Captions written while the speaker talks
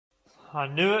I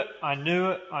knew it, I knew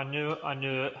it, I knew it, I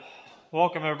knew it.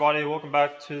 Welcome everybody, welcome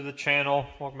back to the channel,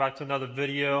 welcome back to another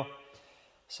video.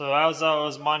 So as I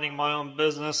was minding my own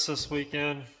business this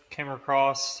weekend, came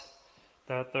across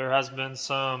that there has been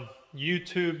some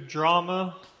YouTube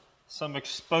drama, some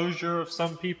exposure of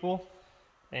some people,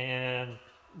 and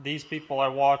these people I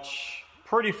watch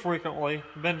pretty frequently,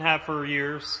 been have for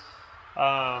years,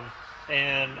 and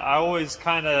I always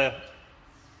kind of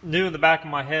knew in the back of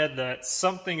my head that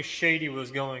something shady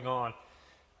was going on.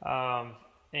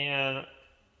 And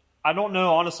I don't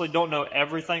know, honestly don't know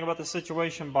everything about the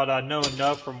situation, but I know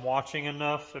enough from watching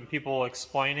enough and people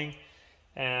explaining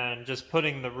and just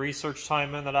putting the research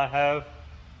time in that I have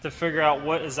to figure out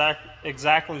what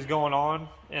exactly is going on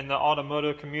in the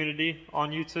automotive community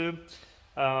on YouTube.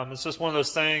 It's just one of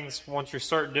those things, once you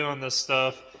start doing this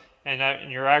stuff,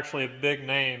 and you're actually a big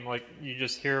name, like you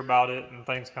just hear about it and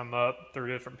things come up through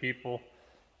different people.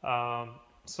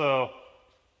 So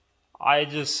I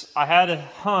had a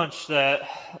hunch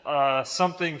that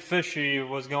something fishy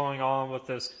was going on with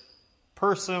this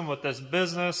person, with this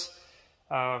business.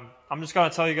 I'm just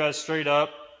going to tell you guys straight up,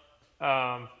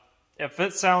 if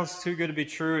it sounds too good to be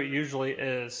true, it usually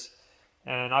is.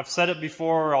 And I've said it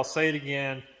before, I'll say it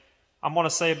again. I'm going to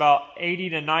say about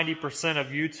 80 to 90% of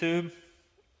YouTube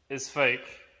is fake.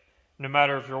 No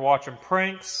matter if you're watching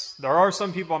pranks. There are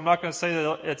some people, I'm not going to say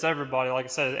that it's everybody, like I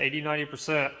said, 80,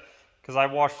 90%, because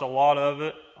I've watched a lot of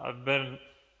it. I've been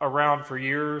around for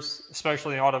years,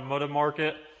 especially in the automotive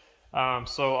market.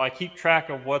 So I keep track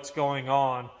of what's going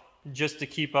on just to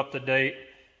keep up to date,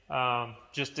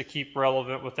 just to keep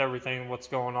relevant with everything what's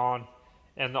going on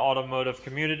in the automotive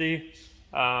community.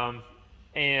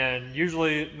 And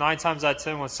usually 9 times out of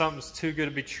 10 when something's too good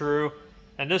to be true,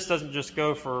 and this doesn't just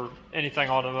go for anything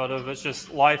automotive, it's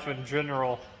just life in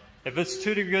general. If it's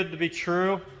too good to be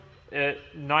true,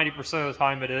 90% of the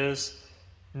time it is.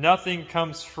 Nothing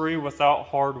comes free without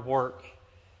hard work.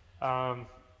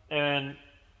 And,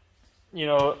 you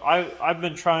know, I've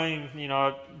been trying, you know,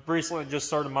 I've recently just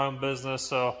started my own business,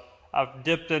 so I've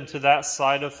dipped into that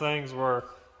side of things where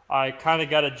I kind of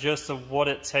got a gist of what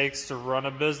it takes to run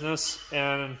a business.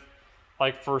 And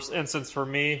like for instance, for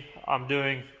me, I'm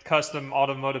doing custom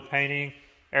automotive painting,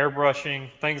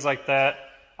 airbrushing, things like that.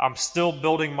 I'm still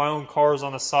building my own cars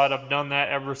on the side. I've done that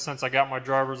ever since I got my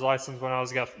driver's license when I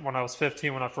was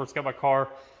 15, when I first got my car.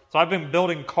 So I've been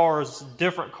building cars,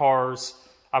 different cars.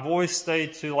 I've always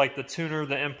stayed to like the tuner,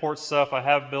 the import stuff. I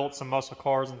have built some muscle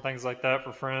cars and things like that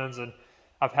for friends, and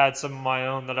I've had some of my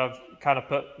own that I've kind of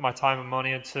put my time and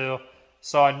money into.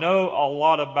 So I know a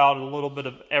lot about a little bit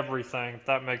of everything, if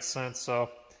that makes sense. So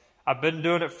I've been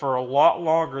doing it for a lot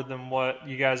longer than what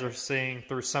you guys are seeing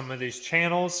through some of these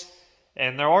channels.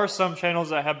 And there are some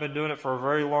channels that have been doing it for a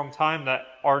very long time that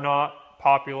are not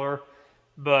popular.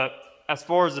 But as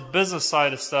far as the business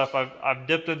side of stuff, I've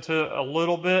dipped into it a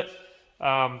little bit.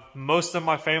 Most of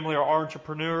my family are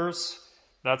entrepreneurs.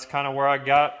 That's kind of where I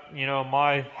got, you know,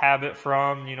 my habit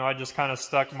from. You know, I just kind of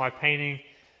stuck my painting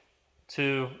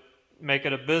to make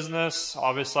it a business.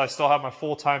 Obviously, I still have my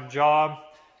full-time job,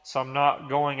 so I'm not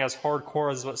going as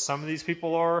hardcore as what some of these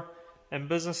people are in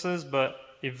businesses, but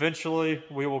eventually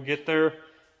we will get there,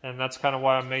 and that's kind of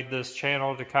why I made this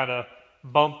channel, to kind of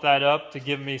bump that up, to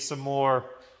give me some more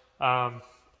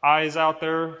eyes out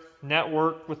there,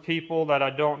 network with people that I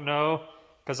don't know,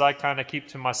 because I kind of keep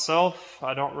to myself.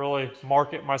 I don't really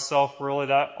market myself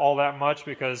really all that much,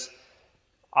 because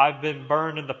I've been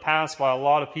burned in the past by a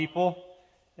lot of people.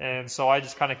 And so I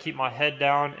just kind of keep my head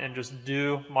down and just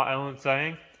do my own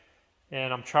thing.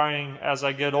 And I'm trying, as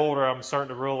I get older, I'm starting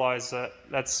to realize that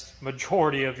that's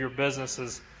majority of your business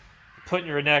is putting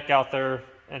your neck out there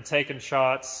and taking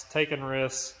shots, taking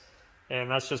risks.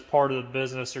 And that's just part of the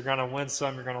business. You're going to win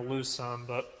some, you're going to lose some.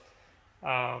 But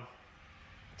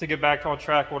to get back on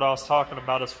track, what I was talking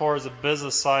about as far as the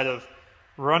business side of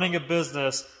running a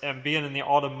business and being in the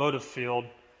automotive field,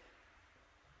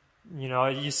 you know,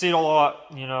 you see it a lot.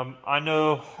 You know, I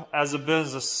know as a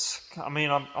business, I mean,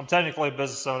 I'm technically a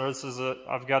business owner.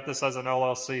 I've got this as an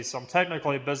LLC, so I'm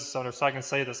technically a business owner, so I can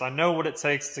say this. I know what it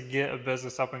takes to get a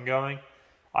business up and going.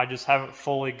 I just haven't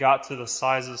fully got to the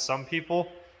size of some people,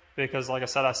 because like I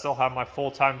said, I still have my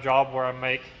full-time job where I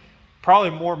make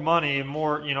probably more money and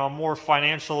more, you know, I'm more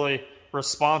financially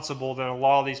responsible than a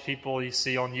lot of these people you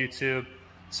see on YouTube.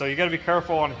 So you got to be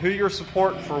careful on who you're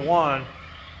supporting, for one.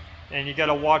 And you got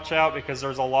to watch out, because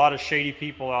there's a lot of shady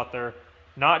people out there.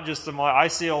 Not just in I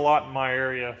see a lot in my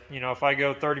area. You know, if I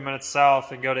go 30 minutes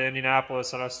south and go to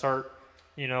Indianapolis and I start,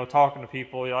 you know, talking to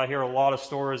people, you know, I hear a lot of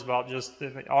stories about just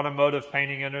the automotive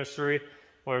painting industry,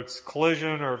 whether it's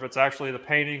collision or if it's actually the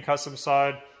painting custom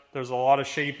side. there's a lot of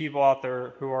shady people out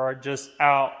there who are just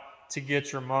out to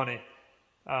get your money.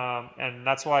 And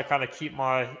that's why I kind of keep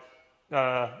my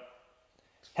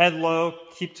head low,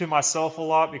 keep to myself a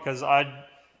lot, because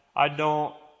I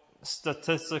don't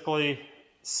statistically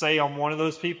say I'm one of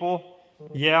those people.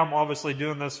 Yeah, I'm obviously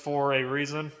doing this for a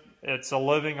reason. It's a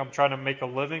living. I'm trying to make a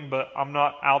living, but I'm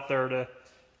not out there to,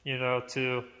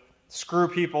 to screw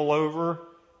people over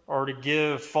or to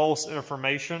give false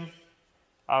information.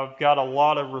 I've got a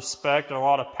lot of respect and a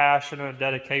lot of passion and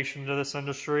dedication to this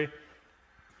industry.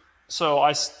 So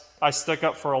I stick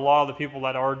up for a lot of the people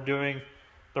that are doing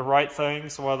the right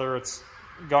things, whether it's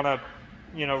going to,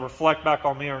 reflect back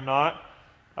on me or not.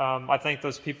 I think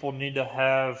those people need to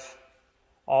have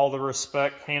all the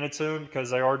respect handed to them because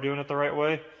they are doing it the right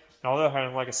way. And on the other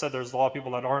hand, like I said, there's a lot of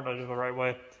people that aren't doing it the right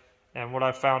way. And what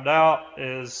I found out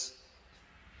is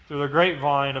through the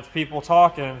grapevine of people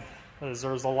talking is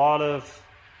there's a lot of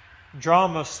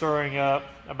drama stirring up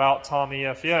about Tommy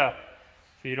F. Yeah.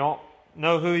 If you don't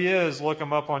know who he is, look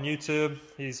him up on YouTube.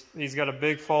 He's got a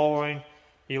big following.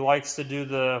 He likes to do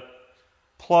the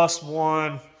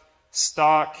 +1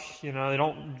 stock. They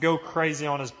don't go crazy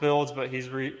on his builds, but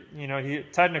he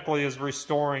technically is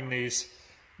restoring these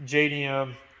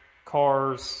JDM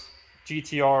cars,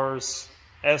 GTRs,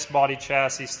 S-body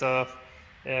chassis stuff.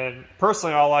 And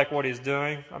personally, I like what he's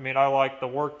doing. I mean, I like the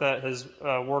work that his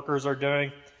workers are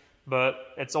doing, but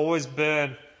it's always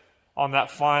been on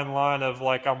that fine line of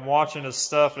like, I'm watching his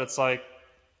stuff and it's like,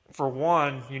 for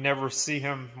one, you never see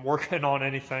him working on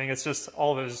anything. It's just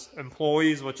all of his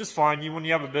employees, which is fine. When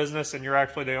you have a business and you're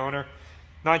actually the owner,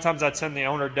 9 times out of 10, the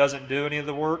owner doesn't do any of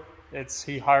the work.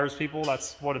 He hires people.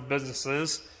 That's what a business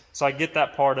is. So I get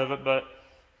that part of it, but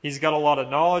he's got a lot of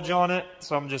knowledge on it.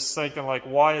 So I'm just thinking, like,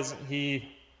 why isn't he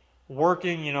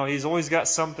working? He's always got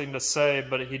something to say,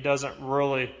 but he doesn't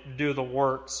really do the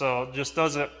work. So it just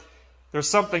doesn't. There's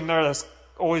something there that's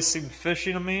always seemed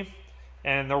fishy to me.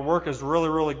 And their work is really,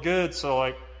 really good. So,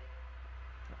 like,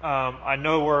 I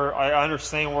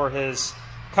understand where his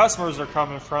customers are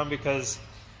coming from, because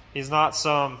he's not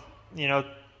some,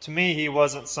 to me, he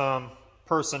wasn't some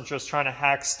person just trying to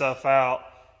hack stuff out.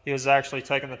 He was actually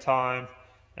taking the time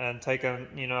and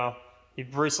he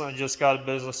recently just got a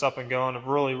business up and going, a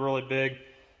really, really big,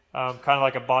 kind of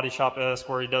like a body shop-esque,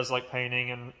 where he does like painting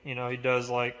and, he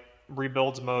does like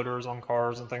rebuilds motors on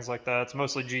cars and things like that. It's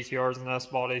mostly GTRs and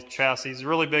S-body chassis. He's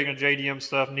really big in JDM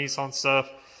stuff, Nissan stuff,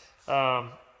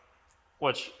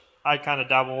 which I kind of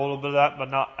dabble a little bit of that, but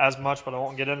not as much, but I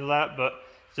won't get into that. But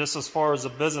just as far as the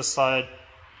business side,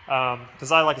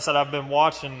 because like I said, I've been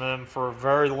watching them for a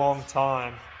very long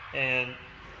time, and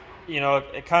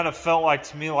it kind of felt like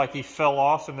to me like he fell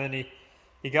off, and then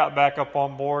he got back up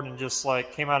on board and just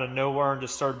like came out of nowhere and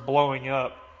just started blowing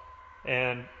up.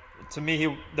 And to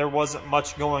me, there wasn't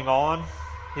much going on.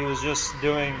 He was just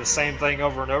doing the same thing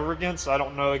over and over again. So I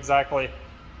don't know exactly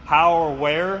how or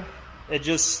where. It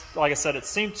just, like I said, it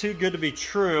seemed too good to be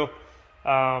true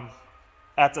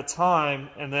at the time.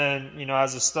 And then,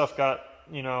 as his stuff got,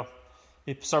 he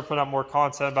started putting out more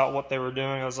content about what they were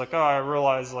doing. I was like, oh, I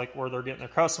realized like where they're getting their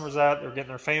customers at, they're getting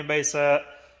their fan base at,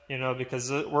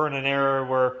 because we're in an era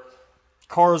where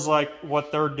cars like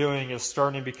what they're doing is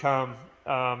starting to become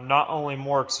not only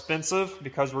more expensive,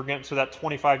 because we're getting to that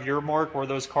 25-year mark where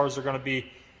those cars are going to be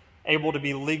able to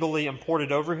be legally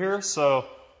imported over here. So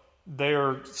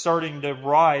they're starting to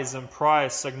rise in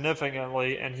price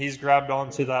significantly, and he's grabbed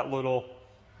onto that little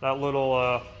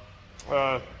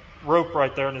rope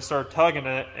right there, and he started tugging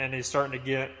it, and he's starting to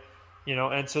get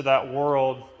into that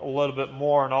world a little bit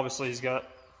more. And obviously he's got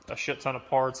a shit ton of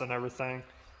parts and everything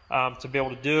to be able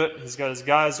to do it. He's got his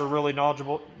guys are really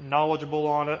knowledgeable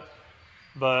on it.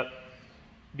 But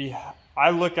I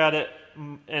look at it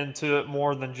into it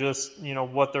more than just,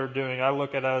 what they're doing. I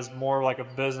look at it as more like a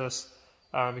business,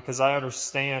 because I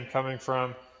understand, coming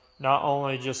from not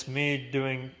only just me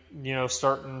doing,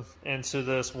 starting into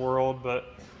this world, but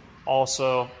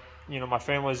also, my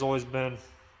family's always been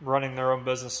running their own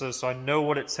businesses. So I know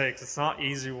what it takes. It's not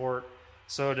easy work.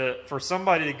 So for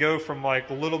somebody to go from like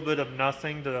a little bit of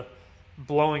nothing to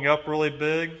blowing up really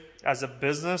big as a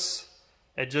business,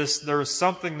 there was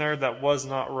something there that was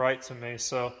not right to me.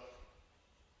 So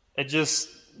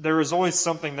there was always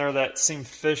something there that seemed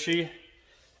fishy,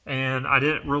 and I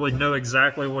didn't really know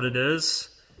exactly what it is.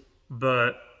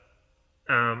 But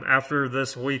after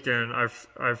this weekend,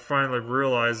 I finally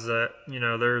realized that,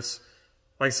 there's,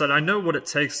 like I said, I know what it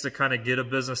takes to kind of get a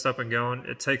business up and going.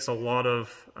 It takes a lot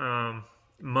of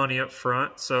money up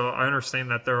front. So I understand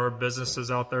that there are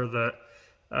businesses out there that,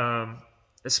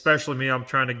 especially me, I'm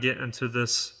trying to get into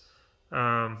this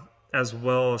as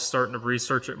well as starting to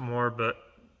research it more. But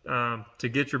to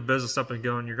get your business up and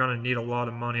going, you're going to need a lot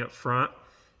of money up front,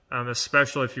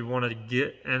 especially if you wanted to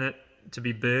get in it to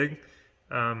be big.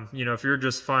 You know, if you're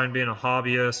just fine being a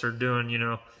hobbyist or doing, you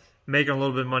know, making a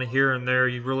little bit of money here and there,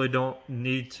 you really don't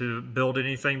need to build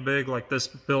anything big. Like this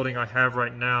building I have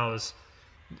right now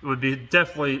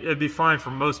it'd be fine for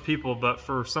most people, but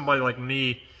for somebody like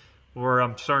me, where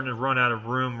I'm starting to run out of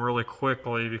room really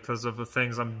quickly because of the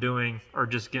things I'm doing are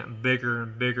just getting bigger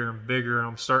and bigger and bigger, and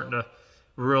I'm starting to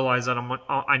realize that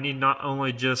I need not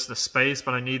only just the space,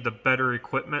 but I need the better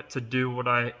equipment to do what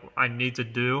I need to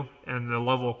do and the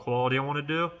level of quality I want to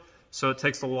do. So it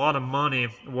takes a lot of money,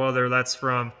 whether that's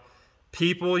from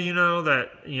people, you know, that,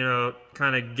 you know,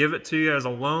 kind of give it to you as a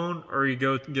loan, or you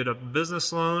go get a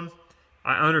business loan.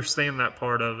 I understand that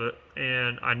part of it,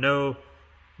 and I know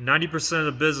 90% of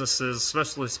the businesses,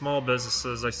 especially small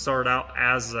businesses, they start out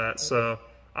as that. So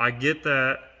I get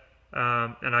that,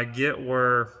 and I get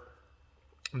where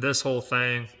this whole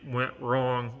thing went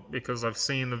wrong because I've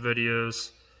seen the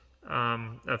videos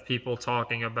of people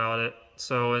talking about it.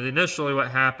 So initially what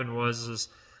happened is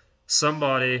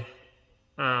somebody,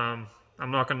 I'm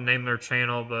not going to name their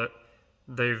channel, but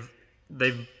they've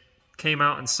came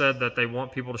out and said that they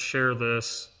want people to share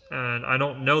this, and I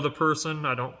don't know the person,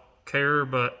 I don't care,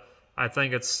 but I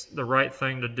think it's the right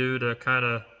thing to do to kind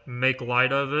of make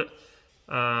light of it.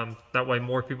 That way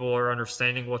more people are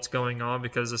understanding what's going on,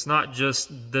 because it's not just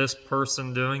this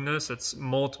person doing this, it's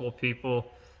multiple people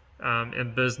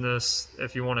in business,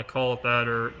 if you want to call it that,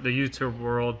 or the YouTube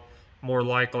world, more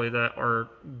likely, that are,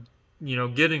 you know,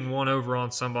 getting one over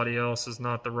on somebody else is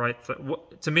not the right thing.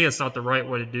 To me, it's not the right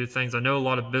way to do things. I know a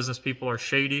lot of business people are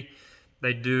shady.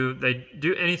 They do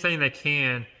anything they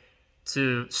can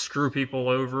to screw people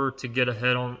over to get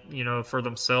ahead on, you know, for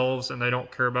themselves, and they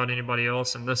don't care about anybody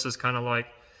else. And this is kind of like,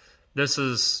 this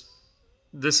is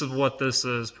what this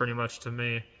is pretty much to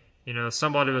me. You know,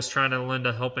 somebody was trying to lend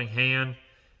a helping hand.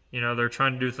 You know, they're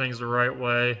trying to do things the right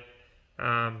way.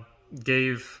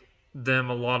 Gave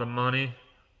them a lot of money,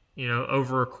 you know,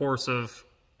 over a course of,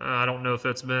 I don't know if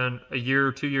it's been a year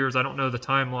or 2 years, I don't know the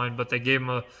timeline, but they gave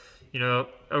them you know,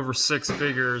 over 6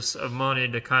 figures of money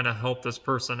to kind of help this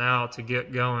person out to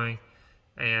get going.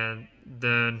 And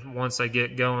then once they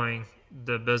get going,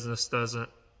 the business doesn't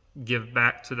give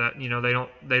back to that. You know, they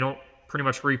don't pretty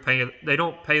much repay, they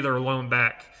don't pay their loan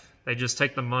back. They just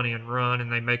take the money and run,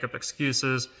 and they make up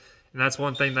excuses. And that's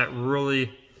one thing that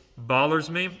really bothers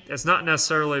me. It's not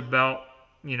necessarily about,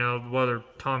 you know, whether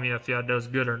Tommy FEI does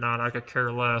good or not. I could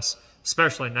care less,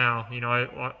 especially now. You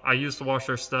know, I used to watch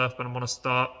their stuff, but I'm going to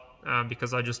stop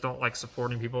because I just don't like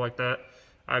supporting people like that.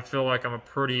 I feel like I'm a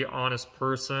pretty honest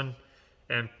person,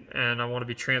 and I want to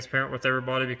be transparent with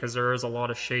everybody, because there is a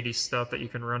lot of shady stuff that you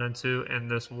can run into in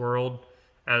this world.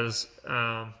 As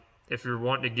if you're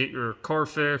wanting to get your car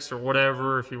fixed or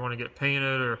whatever, if you want to get it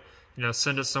painted, or, you know,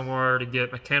 send it somewhere to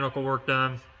get mechanical work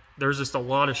done, there's just a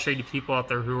lot of shady people out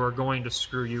there who are going to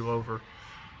screw you over.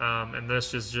 And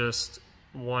this is just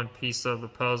one piece of the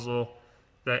puzzle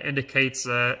that indicates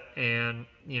that, and,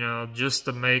 you know, just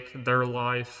to make their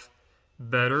life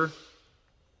better,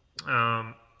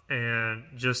 and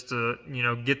just to, you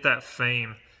know, get that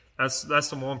fame. That's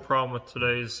the one problem with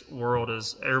today's world,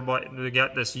 is everybody, they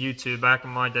got this YouTube. Back in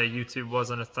my day, YouTube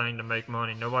wasn't a thing to make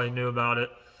money. Nobody knew about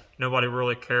it. Nobody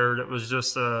really cared. It was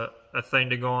just a thing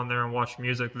to go on there and watch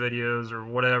music videos or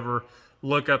whatever,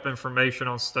 look up information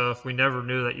on stuff. We never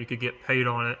knew that you could get paid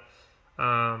on it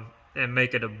and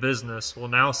make it a business. Well,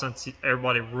 now, since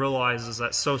everybody realizes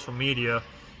that social media,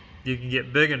 you can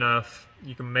get big enough,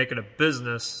 you can make it a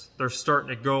business, they're starting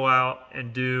to go out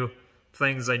and do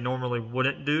things they normally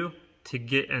wouldn't do to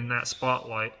get in that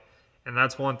spotlight. And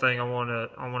that's one thing I want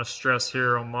to stress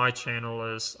here on my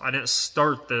channel, is I didn't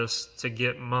start this to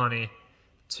get money,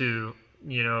 to,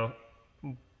 you know,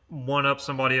 one up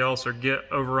somebody else or get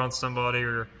over on somebody,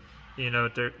 or, you know,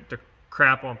 to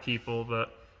crap on people.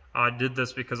 But I did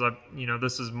this because you know,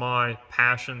 this is my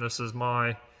passion. This is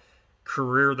my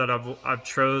career that I've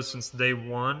chose since day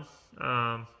one.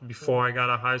 Before I got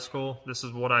out of high school, this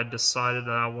is what I decided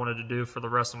that I wanted to do for the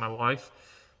rest of my life.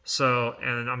 So,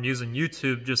 and I'm using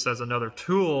YouTube just as another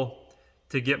tool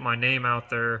to get my name out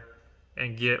there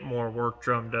and get more work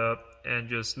drummed up and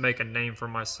just make a name for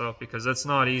myself, because it's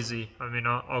not easy. I mean,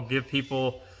 I'll give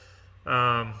people, you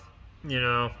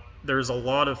know, there's a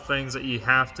lot of things that you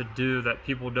have to do that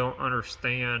people don't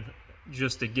understand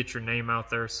just to get your name out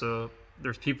there. So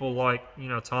there's people like, you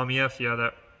know, Tommy FEI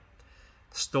that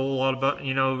stole a lot about,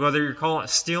 you know, whether you're calling it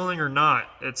stealing or not,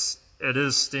 it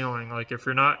is stealing. Like, if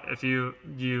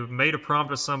you made a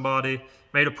promise to somebody,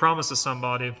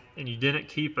 and you didn't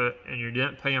keep it, and you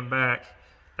didn't pay them back,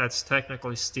 that's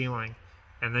technically stealing.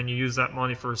 And then you use that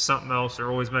money for something else. They're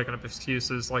always making up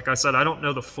excuses. Like I said, I don't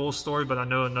know the full story, but I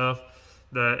know enough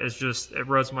that it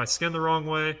rubs my skin the wrong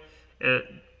way.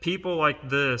 People like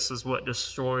this is what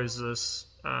destroys this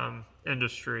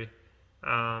industry.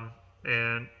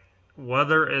 And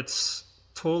whether it's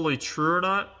totally true or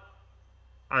not,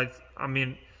 I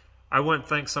mean, I wouldn't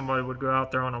think somebody would go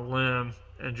out there on a limb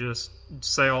and just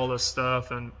say all this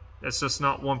stuff. And it's just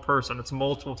not one person. It's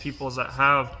multiple people that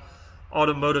have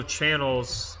automotive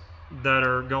channels that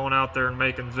are going out there and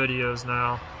making videos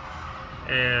now.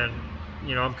 And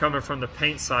you know, I'm coming from the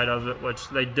paint side of it, which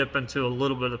they dip into a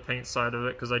little bit of the paint side of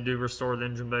it because I do restore the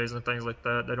engine bays and things like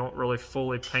that. They don't really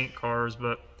fully paint cars,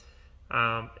 but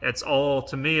it's all,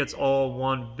 to me, it's all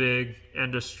one big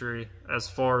industry as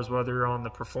far as whether you're on the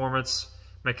performance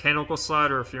mechanical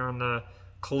side or if you're on the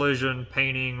collision,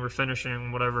 painting,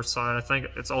 refinishing, whatever side. I think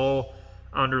it's all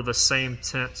under the same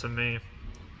tent to me.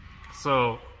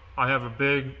 So I have a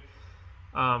big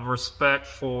respect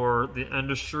for the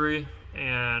industry,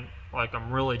 and like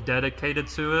I'm really dedicated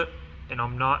to it, and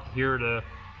I'm not here to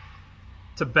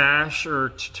bash or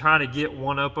to try to get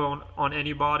one up on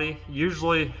anybody.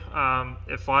 Usually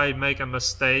if I make a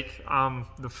mistake, I'm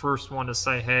the first one to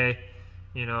say, hey,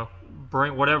 you know,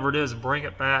 bring whatever it is, bring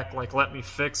it back, like let me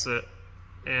fix it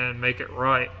and make it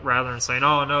right, rather than saying,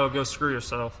 oh no, go screw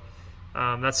yourself.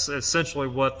 That's essentially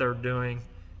what they're doing.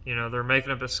 You know, they're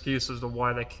making up excuses to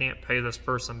why they can't pay this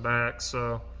person back.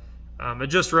 So it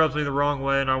just rubs me the wrong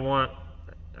way, and I want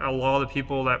a lot of the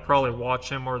people that probably watch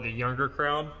him are the younger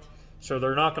crowd, so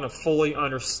they're not going to fully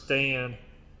understand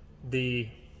the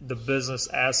business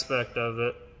aspect of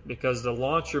it, because to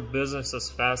launch your business as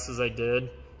fast as they did,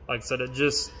 like I said, it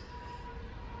just,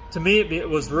 to me, it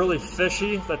was really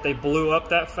fishy that they blew up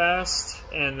that fast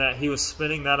and that he was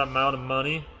spending that amount of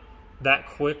money that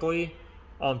quickly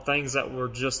on things that were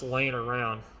just laying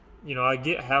around. You know, I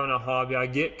get having a hobby, I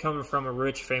get coming from a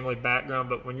rich family background,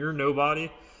 but when you're nobody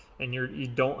and you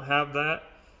don't have that,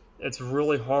 it's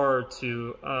really hard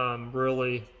to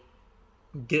really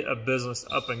get a business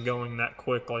up and going that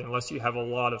quickly, unless you have a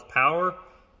lot of power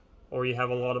or you have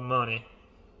a lot of money,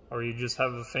 or you just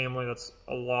have a family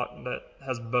that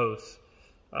has both.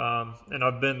 And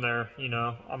I've been there. You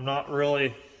know, I'm not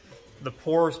really the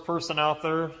poorest person out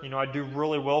there. You know, I do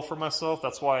really well for myself.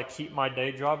 That's why I keep my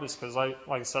day job, is because like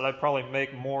I said, I probably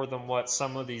make more than what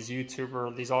some of these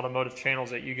these automotive channels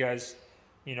that you guys,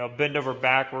 you know, bend over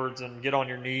backwards and get on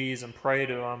your knees and pray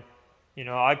to them. You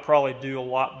know, I probably do a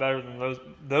lot better than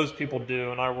those people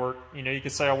do. And I work, you know, you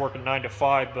could say I work a 9 to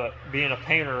 5, but being a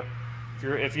painter,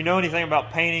 if you know anything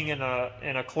about painting in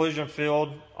a collision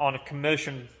field on a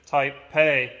commission type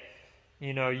pay,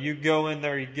 you know, you go in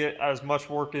there, you get as much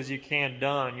work as you can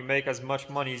done, you make as much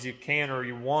money as you can or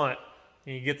you want,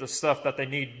 and you get the stuff that they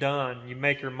need done, you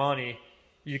make your money,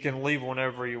 you can leave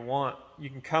whenever you want.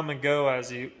 You can come and go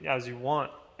as you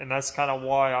want. And that's kind of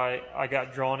why I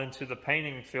got drawn into the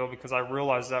painting field, because I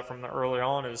realized that from the early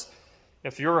on is,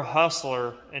 if you're a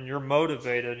hustler and you're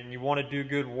motivated and you want to do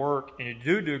good work, and you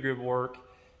do good work,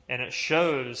 and it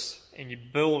shows, and you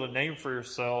build a name for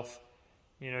yourself,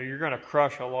 you know, you're going to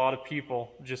crush a lot of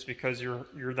people just because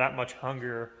you're that much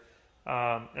hungrier.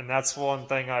 And that's one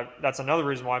thing that's another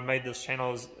reason why I made this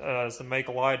channel, is to make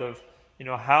light of, you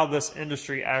know, how this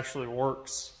industry actually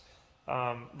works.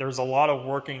 There's a lot of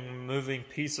moving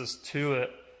pieces to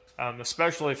it,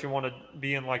 especially if you want to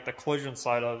be in like the collision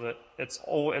side of it. It's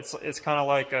kind of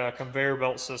like a conveyor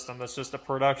belt system. It's just a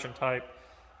production type.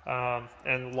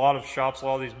 And a lot of shops, a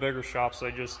lot of these bigger shops, they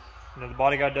just, you know, the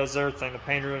body guy does their thing, the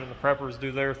painter and the preppers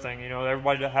do their thing. You know,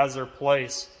 everybody has their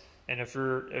place. And if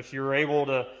you're able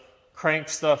to crank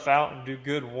stuff out and do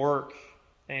good work,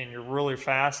 and you're really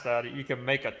fast at it, you can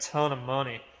make a ton of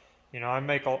money. You know,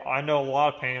 I know a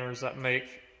lot of painters that make,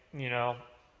 you know,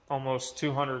 almost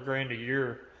 200 grand a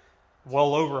year,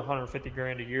 well over 150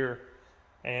 grand a year,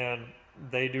 and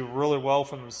they do really well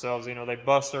for themselves. You know, they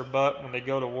bust their butt when they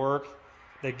go to work.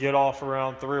 They get off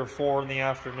around 3 or 4 in the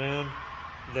afternoon.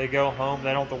 They go home.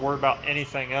 They don't have to worry about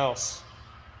anything else.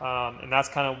 And that's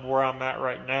kind of where I'm at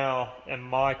right now in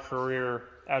my career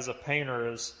as a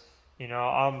painter. Is, you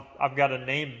know, I've got a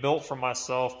name built for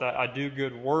myself that I do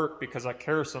good work because I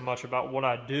care so much about what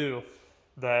I do,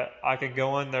 that I can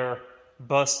go in there,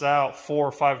 bust out 4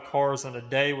 or 5 cars in a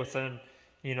day within,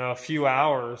 you know, a few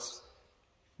hours,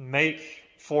 make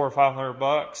 $400 or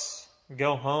 $500,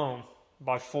 go home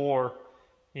by 4,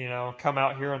 you know, come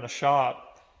out here in the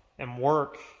shop and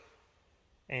work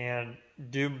and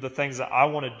do the things that I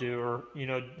want to do, or, you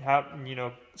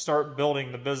know, start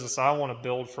building the business I want to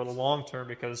build for the long term,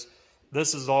 because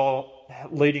this is all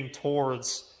leading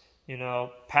towards,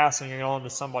 passing it on to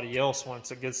somebody else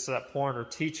once it gets to that point, or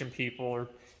teaching people, or,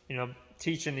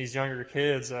 teaching these younger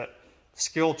kids that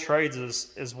skilled trades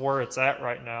is where it's at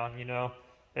right now.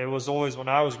 It was always, when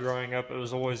I was growing up, it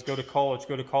was always go to college,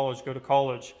 go to college, go to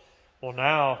college. Well,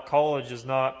 now college is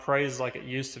not praised like it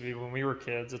used to be when we were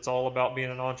kids. It's all about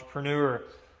being an entrepreneur.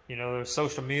 The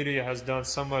social media has done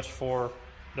so much for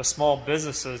the small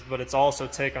businesses, but it's also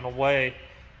taken away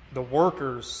the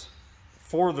workers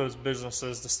for those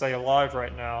businesses to stay alive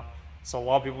right now. So a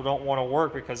lot of people don't want to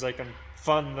work because they can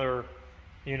fund their,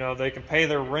 they can pay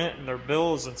their rent and their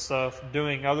bills and stuff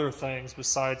doing other things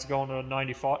besides going to a 9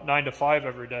 to 5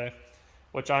 every day,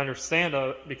 which I understand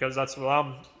because that's what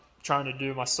I'm trying to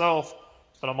do myself.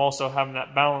 But I'm also having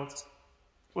that balance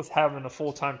with having a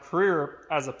full-time career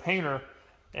as a painter.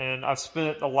 And I've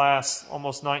spent the last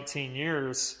almost 19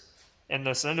 years in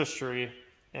this industry,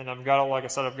 and I've got, like I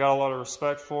said, I've got a lot of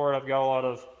respect for it. I've got a lot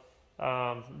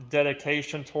of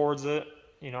dedication towards it.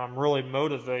 I'm really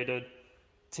motivated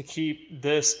to keep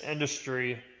this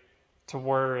industry to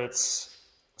where it's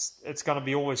going to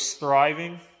be always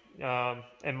thriving.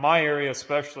 In my area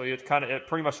especially, it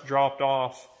pretty much dropped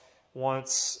off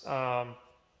once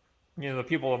the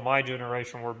people of my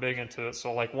generation were big into it.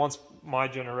 So like once my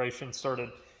generation started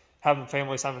having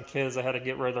families, having kids, they had to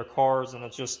get rid of their cars, and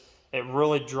it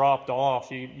really dropped off.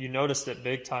 You noticed it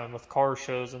big time with car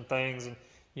shows and things, and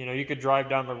you could drive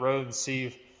down the road and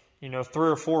see 3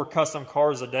 or 4 custom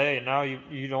cars a day, and now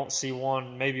you don't see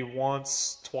one maybe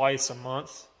once, twice a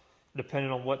month,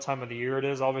 depending on what time of the year it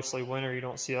is. Obviously winter you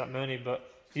don't see that many, but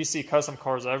you see custom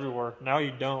cars everywhere. Now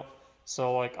you don't.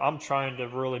 So like I'm trying to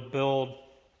really build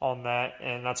on that,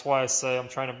 and that's why I say I'm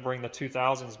trying to bring the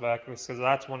 2000s back, because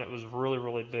that's when it was really,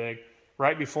 really big.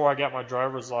 Right before I got my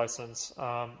driver's license,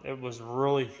 it was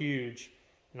really huge,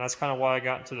 and that's kind of why I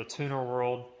got into the tuner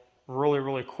world really,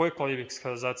 really quickly,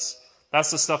 because that's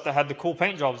the stuff that had the cool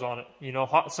paint jobs on it.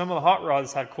 Some of the hot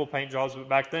rods had cool paint jobs, but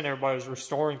back then everybody was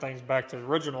restoring things back to the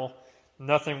original.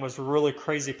 Nothing was really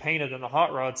crazy painted in the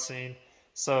hot rod scene,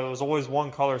 so it was always one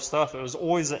color stuff. It was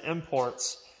always the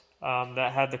imports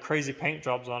that had the crazy paint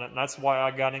jobs on it, and that's why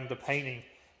I got into painting.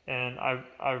 And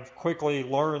I've quickly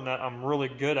learned that I'm really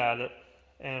good at it,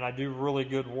 and I do really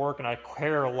good work, and I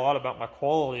care a lot about my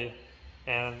quality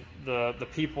and the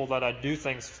people that I do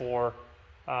things for.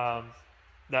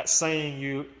 That saying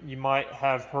you might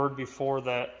have heard before,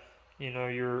 that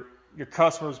your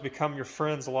customers become your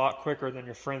friends a lot quicker than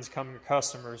your friends become your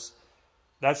customers.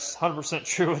 That's 100%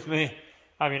 true with me.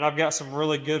 I mean, I've got some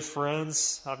really good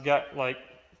friends. I've got like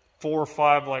 4 or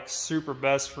 5 like super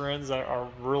best friends that are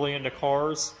really into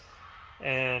cars,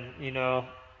 and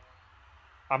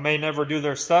I may never do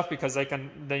their stuff because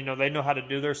they know how to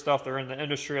do their stuff. They're in the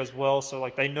industry as well, so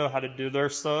like they know how to do their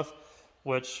stuff,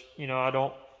 which I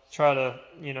don't try to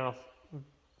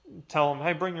tell them,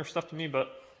 hey, bring your stuff to me, but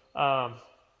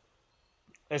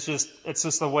it's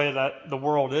just the way that the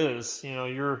world is.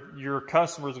 Your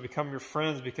customers become your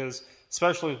friends, because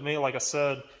especially with me, like I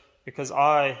said, because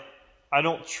I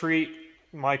don't treat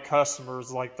my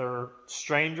customers like they're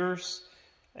strangers,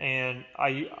 and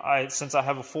I since I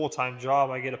have a full-time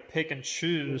job, I get to pick and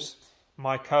choose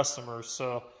my customers.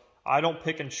 So I don't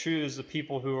pick and choose the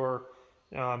people who are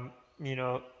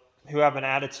who have an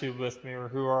attitude with me or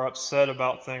who are upset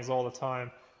about things all the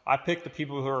time. I pick the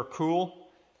people who are cool,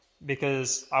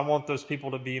 because I want those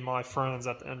people to be my friends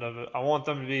at the end of it. I want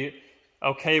them to be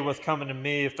okay with coming to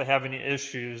me if they have any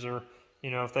issues, or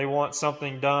if they want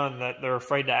something done that they're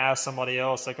afraid to ask somebody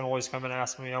else, they can always come and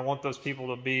ask me. I want those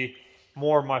people to be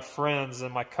more of my friends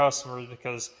than my customers,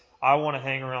 because I want to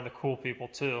hang around the cool people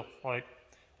too. Like,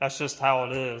 that's just how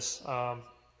it is.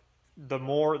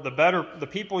 The better the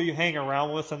people you hang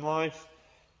around with in life,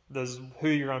 is who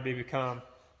you're going to become.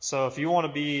 So if you want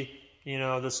to be,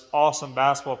 this awesome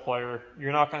basketball player,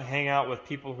 you're not going to hang out with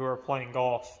people who are playing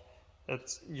golf.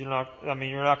 You're not going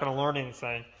to learn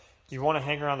anything. You want to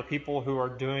hang around the people who are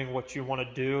doing what you want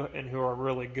to do and who are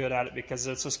really good at it, because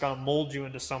it's just going to mold you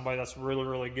into somebody that's really,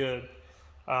 really good.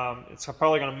 It's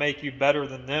probably going to make you better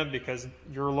than them, because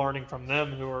you're learning from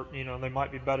them who are, they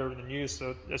might be better than you.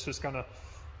 So it's just going to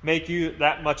make you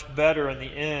that much better in the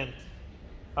end.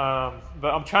 But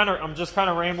I'm just kind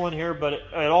of rambling here, but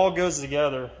it all goes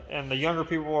together. And the younger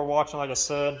people who are watching, like I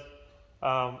said,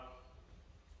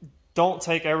 don't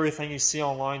take everything you see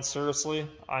online seriously.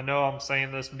 I know I'm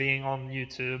saying this being on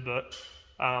YouTube, but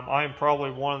I am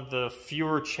probably one of the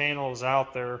fewer channels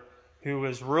out there who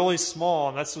is really small,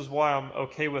 and this is why I'm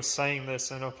okay with saying this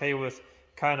and okay with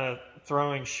kind of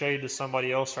throwing shade to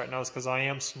somebody else right now, is because I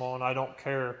am small and I don't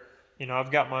care.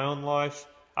 I've got my own life.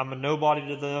 I'm a nobody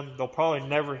to them. They'll probably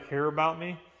never hear about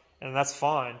me, and that's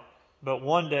fine. But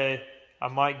one day I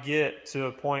might get to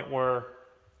a point where,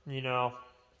 you know,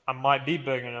 I might be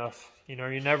big enough. You know,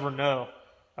 you never know.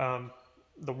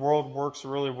 The world works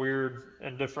really weird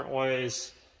in different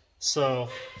ways. So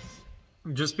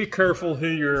just be careful who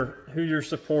you're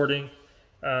supporting,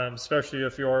 especially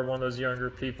if you are one of those younger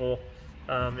people.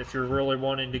 If you're really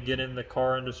wanting to get in the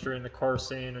car industry and the car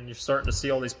scene, and you're starting to see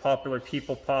all these popular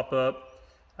people pop up,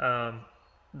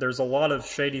 there's a lot of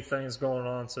shady things going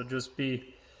on. So just be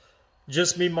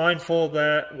mindful of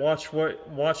that. Watch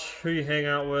who you hang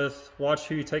out with. Watch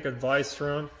who you take advice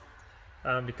from,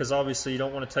 because obviously you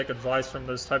don't want to take advice from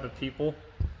those type of people,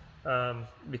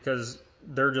 because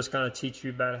they're just going to teach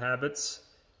you bad habits,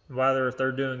 whether if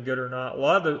they're doing good or not.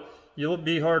 You'll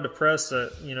be hard to press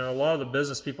that. You know, a lot of the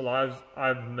business people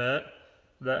I've met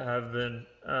that have been,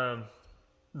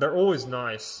 they're always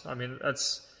nice. I mean,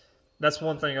 that's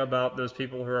one thing about those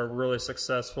people who are really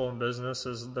successful in business,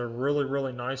 is they're really,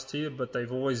 really nice to you, but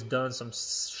they've always done some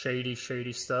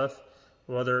shady stuff,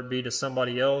 whether it be to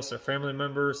somebody else or family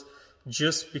members,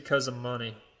 just because of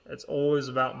money. It's always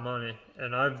about money.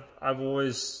 And I've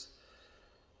always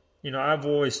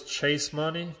chased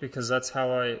money, because that's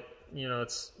how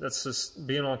that's just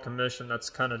being on commission. That's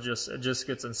kind of it just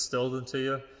gets instilled into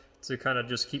you to kind of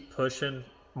just keep pushing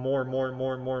more and more and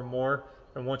more and more and more.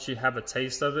 And once you have a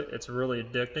taste of it, it's really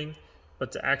addicting.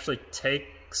 But to actually take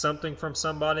something from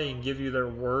somebody and give you their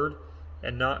word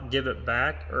and not give it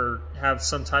back, or have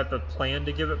some type of plan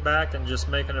to give it back and just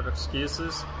making up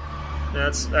excuses,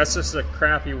 that's just a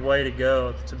crappy way to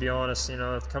go, to be honest. You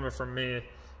know, coming from me.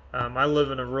 I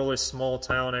live in a really small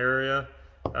town area,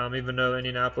 even though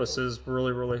Indianapolis is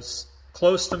really, really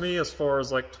close to me, as far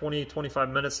as like 25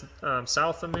 minutes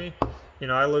south of me. You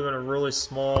know, I live in a really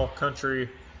small country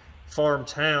farm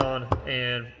town,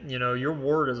 and, you know, your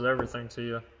word is everything to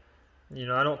you. You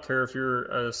know, I don't care if you're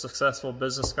a successful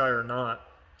business guy or not.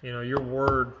 You know, your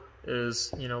word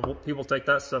is, you know, people take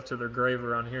that stuff to their grave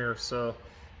around here. So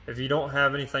if you don't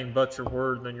have anything but your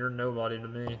word, then you're nobody to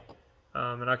me.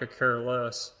 And I could care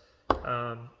less.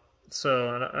 I'm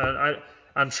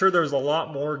sure there's a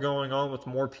lot more going on with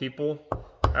more people,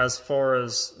 as far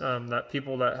as that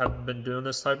people that have been doing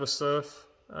this type of stuff.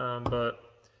 But,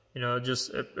 you know,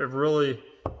 it really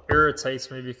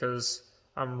irritates me, because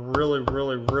I'm really,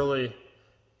 really, really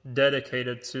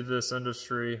dedicated to this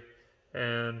industry,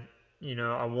 and, you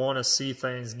know, I want to see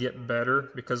things get better,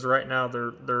 because right now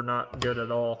they're not good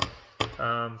at all.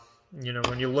 You know,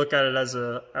 when you look at it as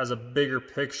a bigger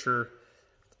picture,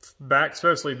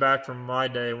 especially back from my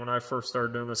day when I first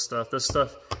started doing this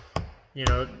stuff, you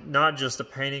know, not just the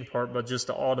painting part, but just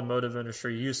the automotive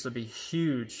industry used to be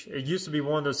huge. It used to be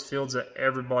one of those fields that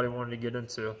everybody wanted to get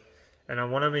into.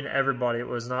 And when I mean everybody, it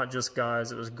was not just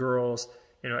guys, it was girls.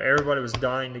 You know, everybody was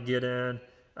dying to get in,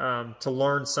 to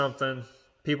learn something.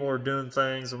 People were doing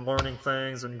things and learning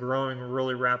things and growing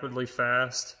really rapidly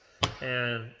fast.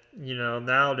 And, you know,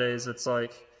 nowadays it's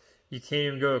like you can't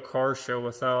even go to a car show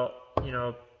without, you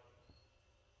know,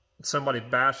 somebody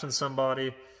bashing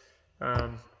somebody.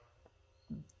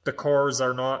 The cars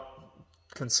are not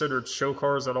considered show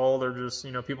cars at all. They're just,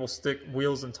 you know, people stick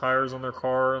wheels and tires on their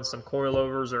car and some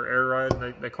coilovers or air ride,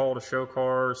 and they call it a show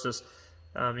car. It's just,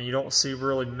 you don't see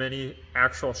really many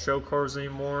actual show cars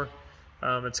anymore.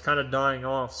 It's kind of dying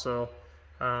off. So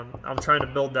I'm trying to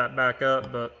build that back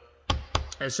up, but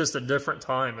it's just a different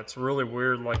time. It's really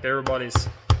weird. Like everybody's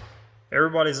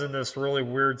in this really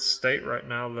weird state right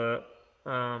now that,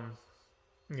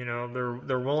 you know,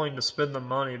 they're willing to spend the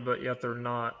money, but yet they're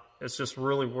not. It's just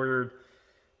really weird.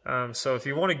 So if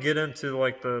you want to get into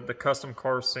like the custom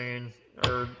car scene,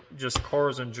 or just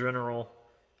cars in general,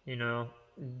 you know,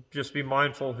 just be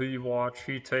mindful who you watch,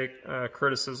 who you take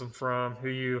criticism from, who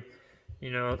you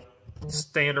know,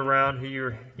 stand around, who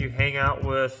you hang out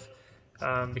with,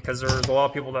 because there's a lot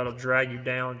of people that'll drag you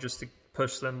down just to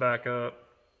push them back up,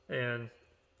 and,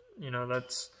 you know,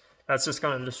 that's just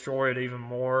going to destroy it even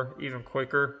more, even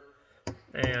quicker.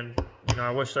 And, you know,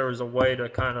 I wish there was a way to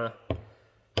kind of,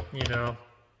 you know,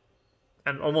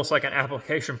 and almost like an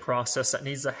application process that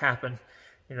needs to happen.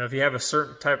 You know, if you have a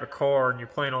certain type of car and you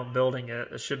plan on building it,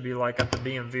 it should be like at the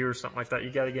BMV or something like that. You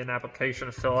got to get an application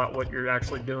to fill out what you're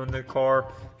actually doing to the car.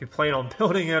 If you plan on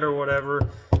building it or whatever,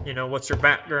 you know, what's your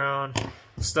background,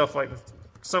 stuff like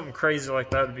something crazy like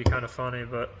that would be kind of funny.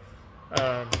 But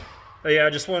yeah, I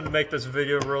just wanted to make this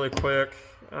video really quick,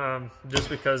 just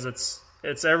because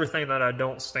it's everything that I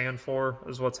don't stand for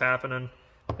is what's happening,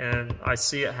 and I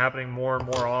see it happening more and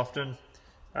more often.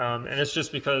 And it's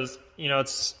just because, you know,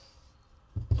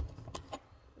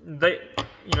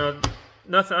 you know,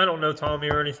 nothing, I don't know Tommy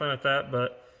or anything like that,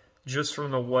 but just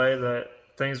from the way that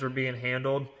things were being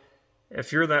handled,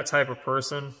 if you're that type of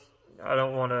person, I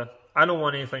don't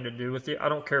want anything to do with you. I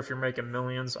don't care if you're making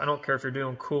millions. I don't care if you're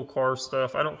doing cool car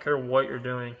stuff. I don't care what you're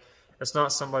doing. It's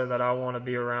not somebody that I want to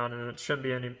be around, and it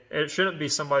shouldn't be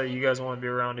somebody you guys want to be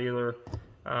around either.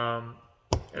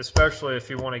 Especially if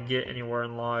you want to get anywhere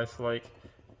in life. Like,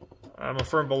 I'm a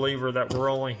firm believer that we're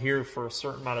only here for a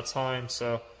certain amount of time,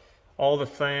 so all the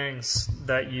things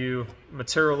that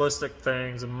materialistic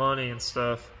things and money and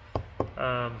stuff,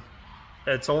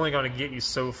 it's only going to get you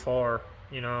so far.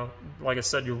 You know, like I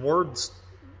said, your words,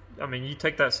 I mean, you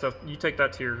take that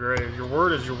to your grave. Your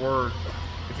word is your word.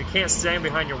 If you can't stand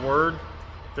behind your word,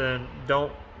 then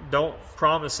don't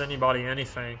promise anybody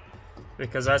anything,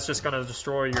 because that's just going to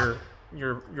destroy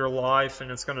your life,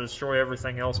 and it's going to destroy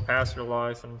everything else past your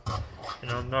life. And, you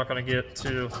know, I'm not going to get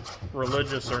too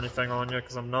religious or anything on you,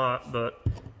 because I'm not, but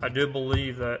I do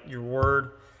believe that your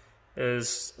word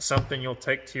is something you'll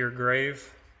take to your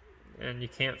grave, and you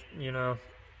can't, you know,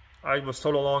 I was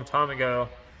told a long time ago,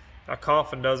 a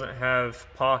coffin doesn't have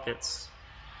pockets.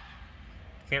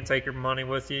 You can't take your money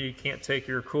with you. You can't take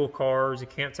your cool cars. You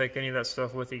can't take any of that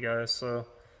stuff with you guys. So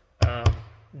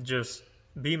just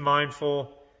be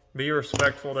mindful, be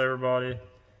respectful to everybody,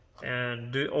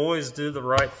 and always do the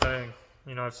right thing.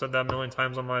 You know, I've said that a million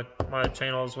times on my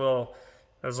channel as well.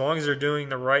 As long as you're doing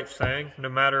the right thing, no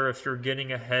matter if you're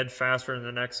getting ahead faster than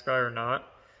the next guy or not,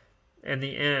 in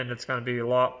the end, it's going to be a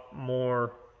lot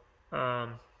more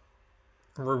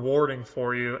rewarding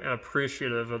for you and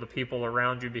appreciative of the people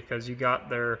around you, because you got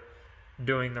there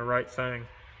doing the right thing.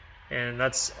 And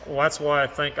that's why I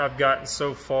think I've gotten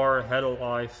so far ahead of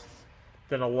life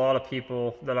than a lot of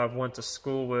people that I've went to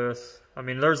school with. I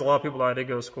mean, there's a lot of people that I did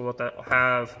go to school with that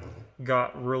have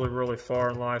got really, really far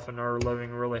in life and are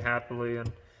living really happily, and,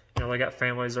 you know, they got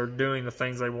families, they're doing the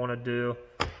things they want to do.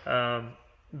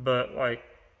 But, like,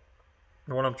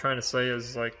 what I'm trying to say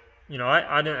is, like, you know,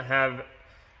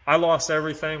 I lost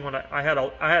everything when I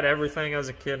had everything as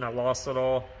a kid, and I lost it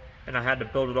all, and I had to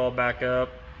build it all back up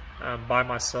by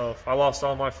myself. I lost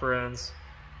all my friends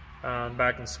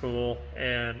back in school,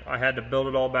 and I had to build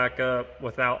it all back up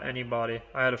without anybody.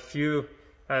 I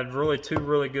had really two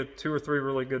or three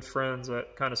really good friends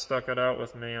that kind of stuck it out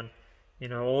with me, and, you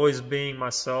know, always being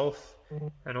myself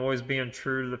and always being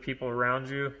true to the people around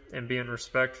you and being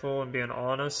respectful and being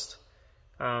honest.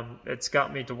 It's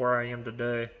got me to where I am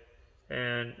today,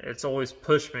 and it's always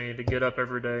pushed me to get up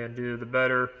every day and do the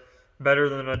better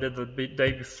than I did the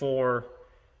day before.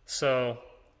 So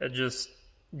it just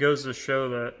goes to show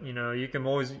that, you know, you can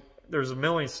always, there's a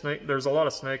lot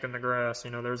of snake in the grass.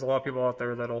 You know, there's a lot of people out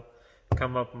there that'll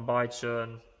come up and bite you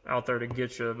and out there to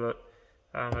get you. But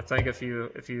I think if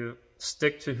you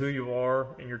stick to who you are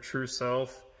and your true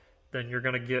self, then you're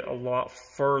going to get a lot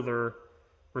further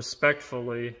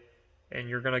respectfully, and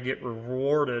you're going to get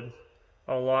rewarded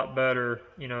a lot better.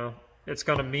 You know, it's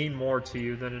going to mean more to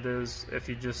you than it is if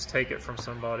you just take it from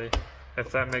somebody,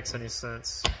 if that makes any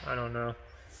sense. I don't know.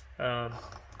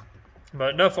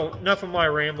 But enough of my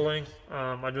rambling.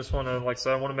 I just want to, like I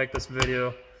said, I want to make this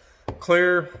video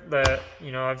clear that,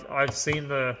 you know, I've seen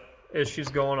the issues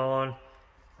going on.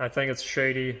 I think it's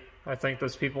shady. I think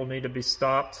those people need to be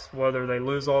stopped, whether they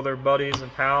lose all their buddies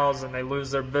and pals and they lose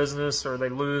their business or they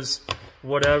lose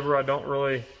whatever. I don't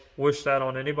really wish that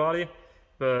on anybody.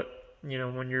 But, you know,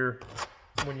 when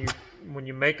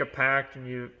you make a pact and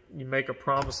you make a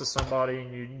promise to somebody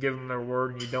and you give them their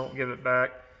word and you don't give it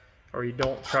back, or you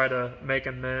don't try to make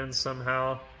amends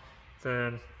somehow,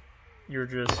 then you're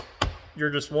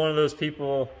just one of those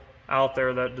people out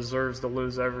there that deserves to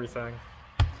lose everything.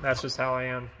 That's just how I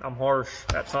am. I'm harsh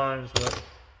at times, but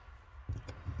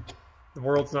the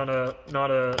world's not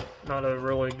a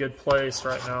really good place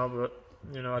right now. But,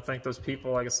 you know, I think those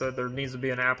people, like I said, there needs to be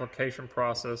an application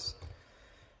process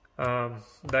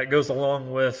that goes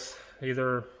along with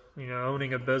either, you know,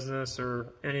 owning a business or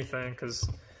anything. Because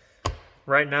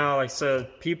right now, like I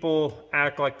said, people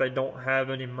act like they don't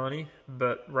have any money,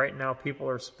 but right now people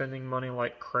are spending money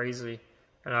like crazy,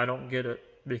 and I don't get it,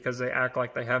 because they act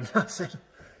like they have nothing.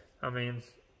 I mean,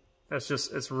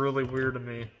 it's really weird to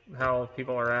me how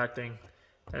people are acting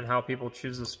and how people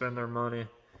choose to spend their money.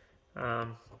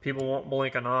 People won't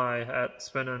blink an eye at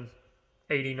spending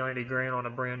 80, 90 grand on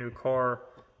a brand new car,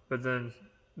 but then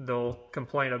they'll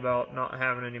complain about not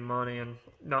having any money and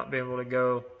not being able to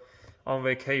go on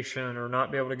vacation, or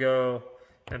not be able to go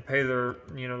and pay their,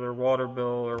 you know, their water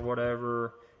bill or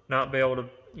whatever, not be able to,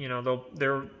 you know,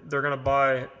 they're going to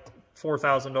buy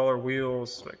 $4,000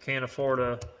 wheels but can't afford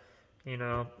a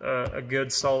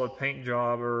good solid paint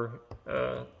job, or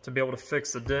to be able to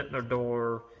fix the dent in their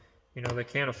door, you know, they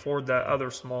can't afford that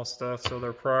other small stuff, so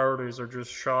their priorities are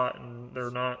just shot and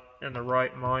they're not in the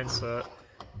right mindset,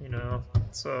 you know.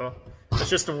 So it's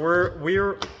just a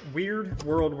weird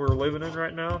world we're living in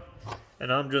right now,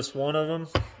 and I'm just one of them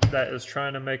that is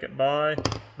trying to make it by,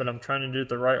 but I'm trying to do it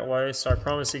the right way. So I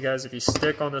promise you guys, if you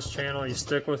stick on this channel, you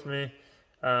stick with me.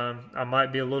 I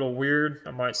might be a little weird.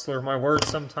 I might slur my words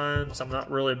sometimes. I'm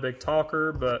not really a big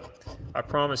talker, but I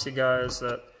promise you guys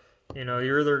that, you know,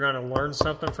 you're either going to learn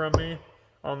something from me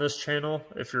on this channel,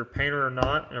 if you're a painter or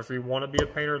not, and if you want to be a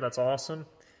painter, that's awesome.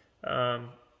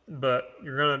 But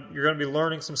you're gonna be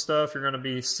learning some stuff. You're gonna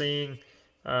be seeing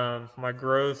my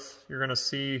growth. You're gonna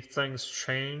see things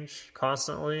change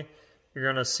constantly. You're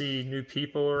gonna see new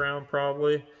people around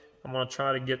probably. I'm gonna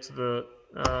try to get to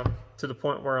the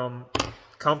point where I'm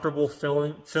comfortable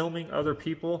filming other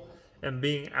people and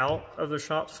being out of the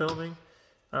shop filming.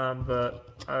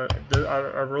 But I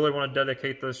really want to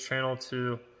dedicate this channel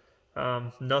to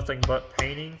nothing but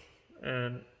painting.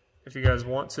 And if you guys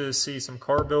want to see some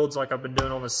car builds like I've been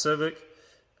doing on the Civic,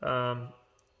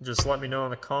 just let me know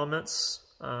in the comments.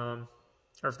 Or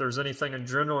if there's anything in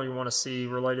general you want to see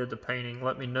related to painting,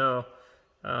 let me know.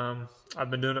 I've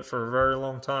been doing it for a very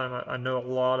long time. I know a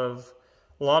lot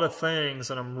of things,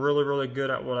 and I'm really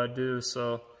good at what I do.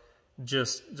 So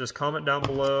just comment down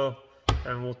below,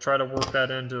 and we'll try to work that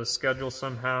into a schedule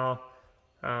somehow.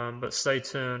 But stay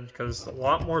tuned, because a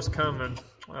lot more is coming.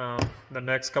 The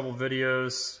next couple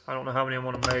videos, I don't know how many I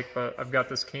want to make, but I've got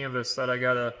this canvas that I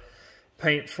got to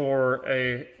paint for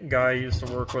a guy I used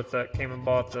to work with that came and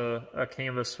bought a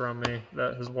canvas from me,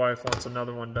 that his wife wants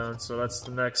another one done. So that's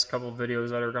the next couple videos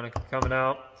that are going to be coming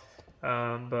out.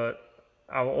 But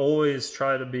I will always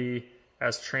try to be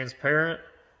as transparent.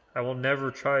 I will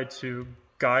never try to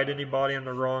guide anybody in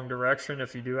the wrong direction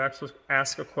if you do actually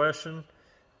ask a question.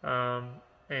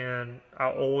 And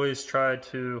I'll always try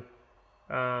to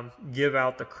give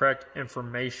out the correct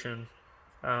information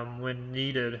when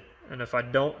needed. And if I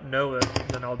don't know it,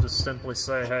 then I'll just simply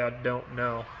say, hey, I don't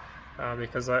know.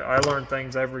 Because I learn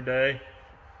things every day.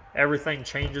 Everything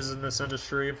changes in this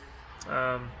industry.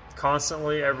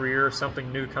 Constantly, every year,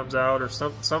 something new comes out, or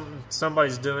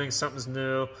somebody's doing something's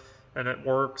new, and it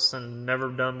works and never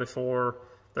done before.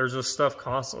 There's just stuff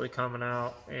constantly coming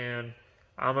out, and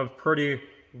I'm a pretty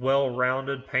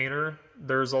well-rounded painter.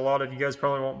 There's a lot of, you guys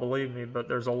probably won't believe me, but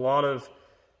there's a lot of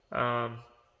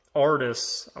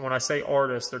artists. When I say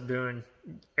artists, they're doing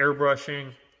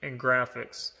airbrushing and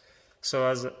graphics.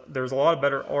 So there's a lot of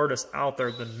better artists out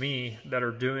there than me that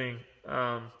are doing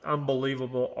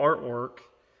unbelievable artwork.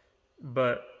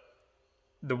 But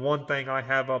the one thing I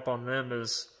have up on them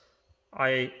is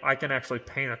I can actually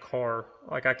paint a car.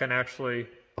 Like, I can actually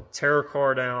tear a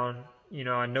car down. You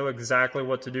know, I know exactly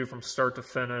what to do from start to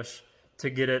finish to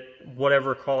get it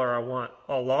whatever color I want.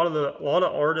 A lot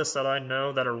of artists that I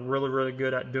know that are really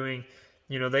good at doing,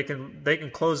 you know, they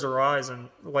can close their eyes and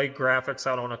lay graphics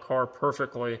out on a car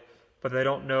perfectly, but they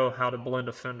don't know how to blend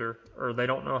a fender, or they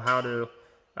don't know how to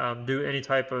do any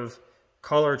type of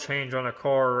color change on a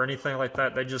car or anything like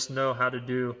that. They just know how to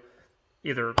do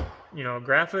either, you know,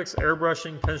 graphics,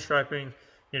 airbrushing, pinstriping.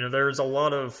 You know, there's a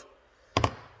lot of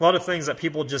things that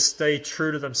people just stay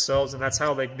true to themselves, and that's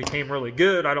how they became really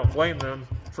good. I don't blame them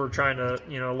for trying to,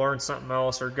 you know, learn something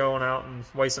else or going out and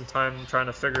wasting time trying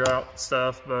to figure out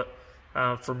stuff. But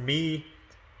for me,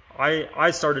 I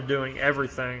started doing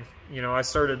everything. You know, I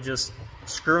started just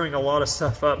screwing a lot of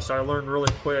stuff up, so I learned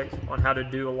really quick on how to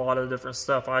do a lot of different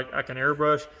stuff. I can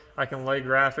airbrush, I can lay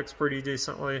graphics pretty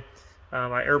decently,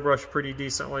 I airbrush pretty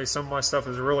decently. Some of my stuff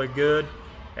is really good,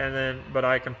 but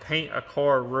I can paint a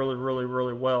car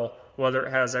really well, whether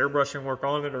it has airbrushing work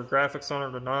on it or graphics on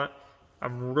it or not.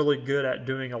 I'm really good at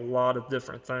doing a lot of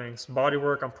different things.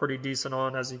 Bodywork, I'm pretty decent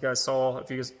on, as you guys saw.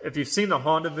 If you've seen the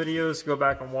Honda videos, go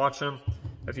back and watch them.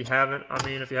 If you haven't,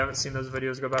 if you haven't seen those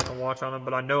videos, go back and watch on them.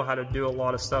 But I know how to do a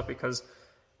lot of stuff because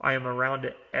I am around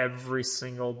it every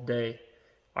single day.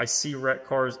 I see wreck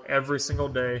cars every single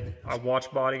day. I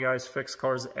watch body guys fix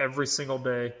cars every single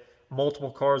day,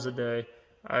 multiple cars a day.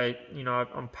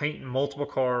 I'm painting multiple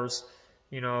cars,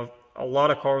 you know, a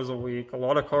lot of cars a week, a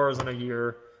lot of cars in a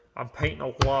year. I'm painting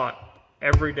a lot.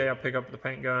 Every day I pick up the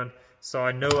paint gun. So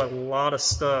I know a lot of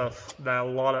stuff that a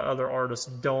lot of other artists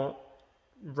don't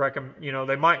recommend. You know,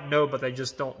 they might know, but they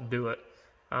just don't do it.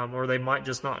 Or they might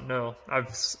just not know.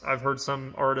 I've heard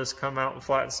some artists come out and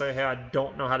flat and say, hey, I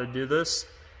don't know how to do this.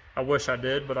 I wish I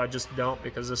did, but I just don't,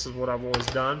 because this is what I've always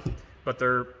done. But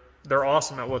they're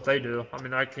awesome at what they do. I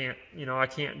mean, I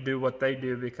can't do what they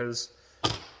do because,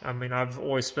 I've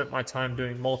always spent my time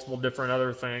doing multiple different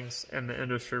other things in the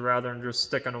industry rather than just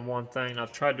sticking to one thing.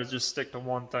 I've tried to just stick to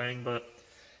one thing, but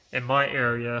in my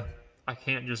area, I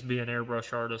can't just be an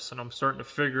airbrush artist. And I'm starting to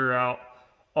figure out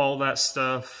all that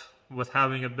stuff with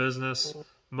having a business.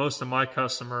 Most of my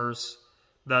customers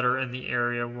that are in the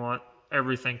area want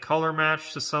everything color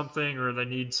matched to something, or they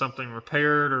need something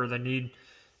repaired, or they need,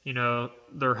 you know,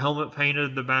 their helmet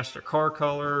painted to match their car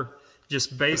color.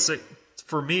 Just basic,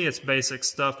 for me, it's basic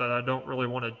stuff that I don't really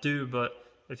want to do, but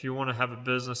if you want to have a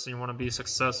business and you want to be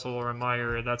successful, or in my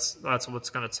area, that's what it's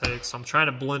going to take. So I'm trying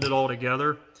to blend it all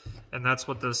together, and that's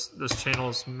what this channel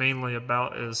is mainly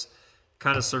about, is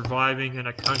kind of surviving in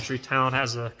a country town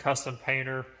as a custom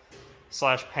painter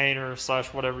slash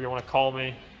whatever you want to call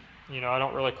me. You know, I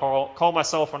don't really call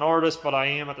myself an artist, but I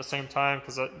am at the same time,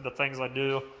 because the things I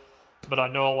do. But I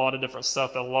know a lot of different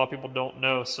stuff that a lot of people don't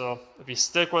know. So if you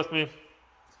stick with me,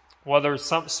 whether it's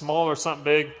something small or something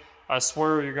big, I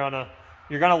swear you're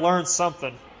gonna learn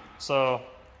something. So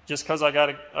just because I got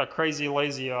a crazy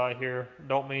lazy eye here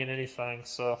don't mean anything.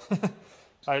 So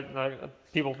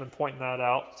people have been pointing that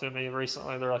out to me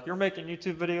recently. They're like, "You're making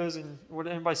YouTube videos, and what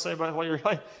did anybody say about what you're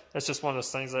like?" That's just one of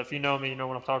those things that if you know me, you know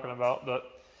what I'm talking about. But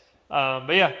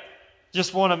yeah,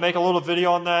 just want to make a little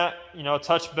video on that. You know,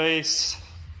 touch base.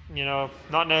 You know,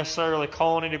 not necessarily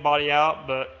calling anybody out,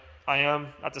 but I am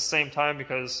at the same time,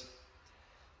 because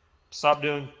stop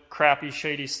doing crappy,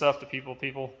 shady stuff to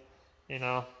people. You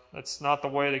know, it's not the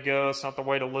way to go. It's not the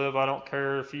way to live. I don't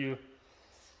care if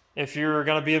you're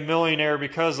going to be a millionaire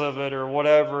because of it or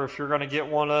whatever. If you're going to get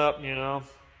one up, you know,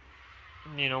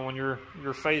 when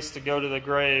you're faced to go to the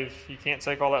grave, you can't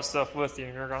take all that stuff with you,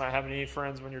 and you're going to have any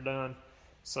friends when you're done.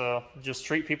 So just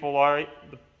treat people right,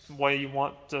 the way you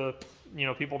want to, you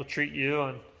know, people to treat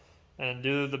you, and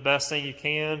do the best thing you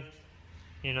can.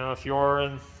 You know, if you're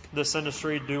in this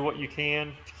industry, do what you can.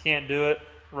 If you can't do it,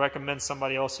 recommend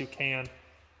somebody else who can.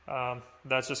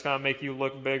 That's just going to make you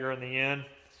look bigger in the end.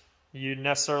 You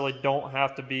necessarily don't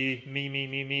have to be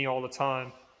me all the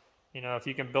time. You know, if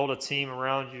you can build a team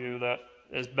around you that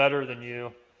is better than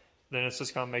you, then it's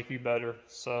just going to make you better.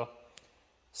 So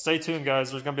stay tuned,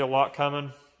 guys. There's going to be a lot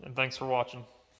coming, and thanks for watching.